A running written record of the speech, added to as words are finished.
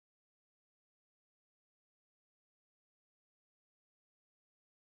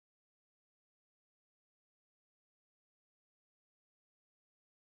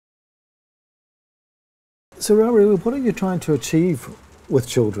So, Rawiri, what are you trying to achieve with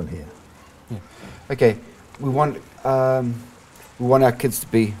children here? Yeah. Okay, we want our kids to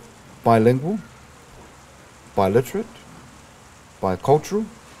be bilingual, biliterate, bicultural.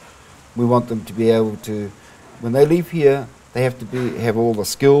 We want them to be able to, when they leave here, they have to have all the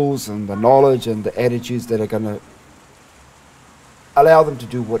skills and the knowledge and the attitudes that are going to allow them to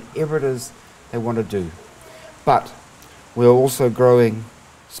do whatever it is they want to do. But we're also growing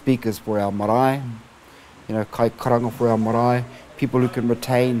speakers for our marae, you know, kai karanga for our marae, people who can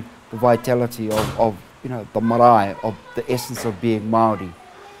retain the vitality of you know, the marae, of the essence of being Māori,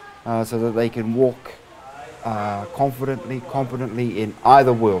 so that they can walk confidently in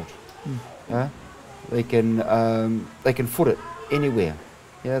either world. Yeah? They can foot it anywhere.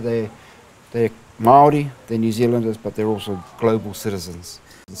 Yeah, they're Māori, they're New Zealanders, but they're also global citizens.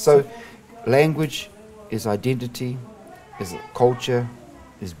 So language is identity, is culture,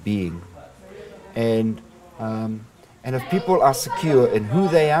 is being. And if people are secure in who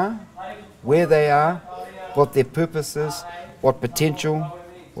they are, where they are, what their purpose is, what potential,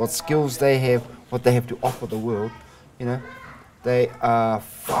 what skills they have, what they have to offer the world, you know, they are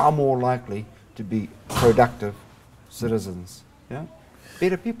far more likely to be productive citizens, you know,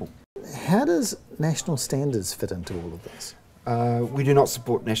 better people. How does national standards fit into all of this? We do not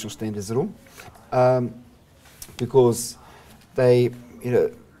support national standards at all, because they're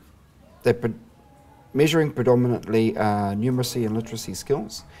measuring predominantly numeracy and literacy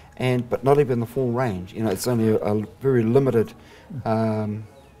skills, but not even the full range. You know, it's only a very limited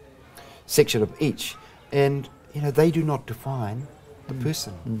section of each, and you know, they do not define the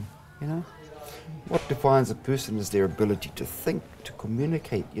person. You know, what defines a person is their ability to think, to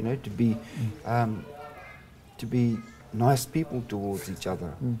communicate. You know, to be nice people towards each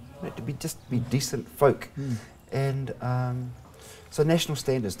other, you know, to be decent folk, and so national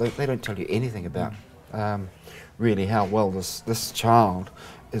standards, they don't tell you anything about really how well this child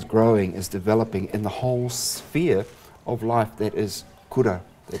is growing, is developing in the whole sphere of life that is kura,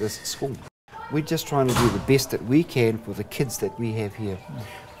 that is school. We're just trying to do the best that we can for the kids that we have here,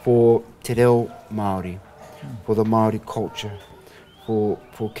 for te reo Māori, for the Māori culture, for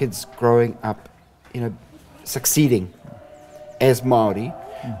kids growing up, you know, succeeding as Māori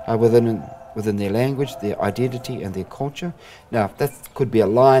within their language, their identity and their culture. Now, that could be a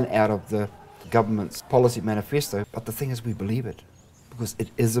line out of the government's policy manifesto, but the thing is, we believe it because it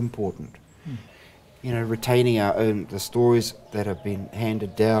is important. You know, retaining the stories that have been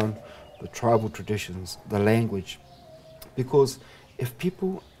handed down, the tribal traditions, the language, because if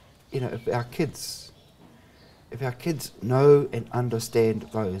people, you know, if our kids know and understand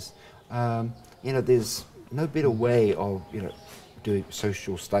those, you know, there's no better way of, you know, doing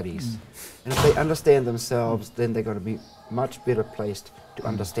social studies. And if they understand themselves, then they're going to be much better placed to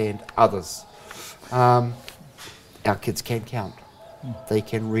understand others. Our kids can count, they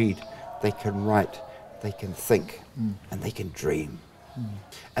can read, they can write, they can think, and they can dream.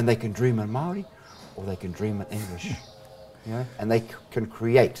 And they can dream in Māori, or they can dream in English. You know? And they can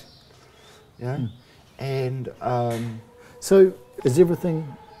create. You know? And so is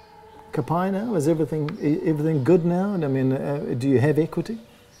everything kapai now? Is everything good now? And I mean, do you have equity?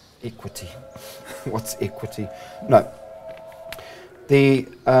 Equity. What's equity? No. The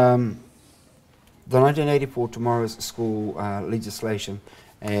 1984 Tomorrow's School legislation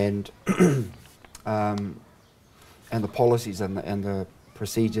and the policies and the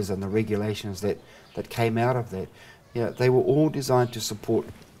procedures and the regulations that came out of that, you know, they were all designed to support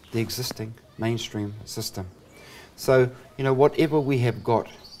the existing mainstream system. So, you know, whatever we have got,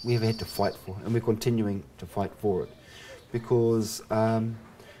 we have had to fight for, and we're continuing to fight for it, because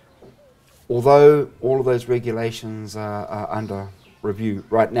although all of those regulations are under review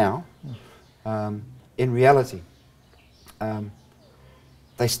right now, in reality,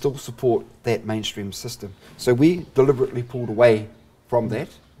 they still support that mainstream system. So we deliberately pulled away from that,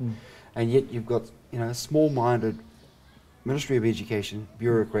 and yet you've got, you know, small-minded Ministry of Education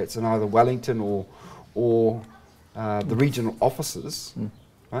bureaucrats in either Wellington or the regional offices,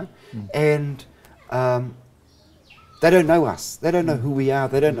 right? And they don't know us. They don't know who we are.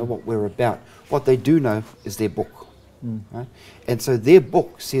 They don't know what we're about. What they do know is their book, right? And so their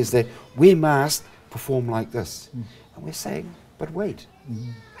book says that we must perform like this, and we're saying, but wait,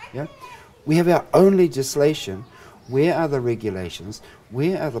 yeah, we have our own legislation. Where are the regulations?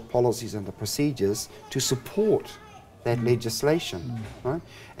 Where are the policies and the procedures to support that legislation, right?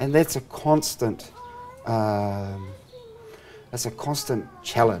 And that's a constant. That's a constant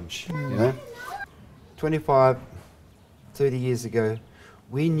challenge. You know, 25, 30 years ago,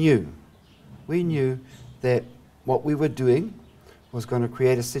 we knew that what we were doing was going to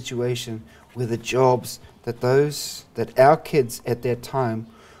create a situation where the jobs that our kids at that time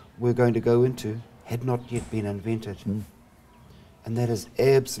were going to go into had not yet been invented. And that has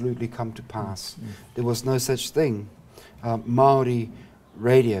absolutely come to pass. There was no such thing. Māori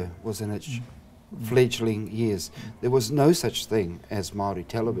radio was in its fledgling years. There was no such thing as Māori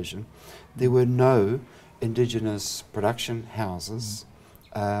television. There were no indigenous production houses.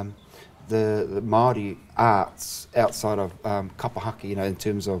 The Māori arts outside of kapahaki, you know, in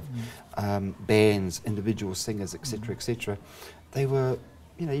terms of bands, individual singers, etc., etc., they were,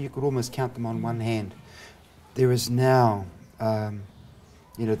 you know, you could almost count them on one hand. There is now,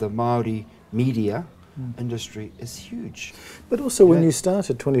 you know, the Māori media industry is huge. But also when you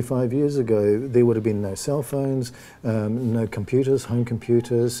started 25 years ago, there would have been no cell phones, no computers, home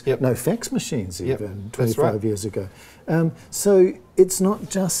computers, no fax machines even 25 years ago. So it's not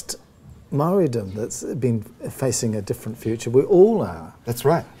just Māoridom that's been facing a different future. We all are. That's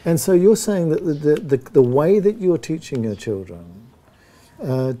right. And so you're saying that the way that you're teaching your children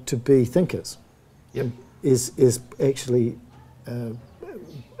to be thinkers is actually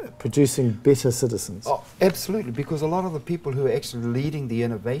producing better citizens. Oh, absolutely, because a lot of the people who are actually leading the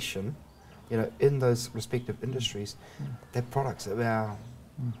innovation, you know, in those respective industries, they're products of our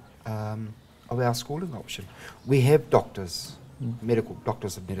schooling option. We have doctors, medical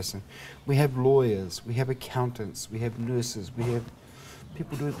doctors of medicine. We have lawyers. We have accountants. We have nurses. We have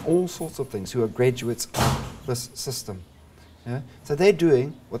people doing all sorts of things who are graduates of this system. Yeah? So they're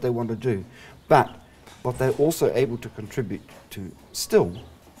doing what they want to do, but what they're also able to contribute to still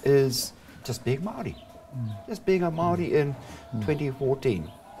is just being Māori. Just being a Māori in 2014,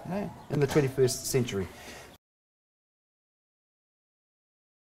 you know, in the 21st century.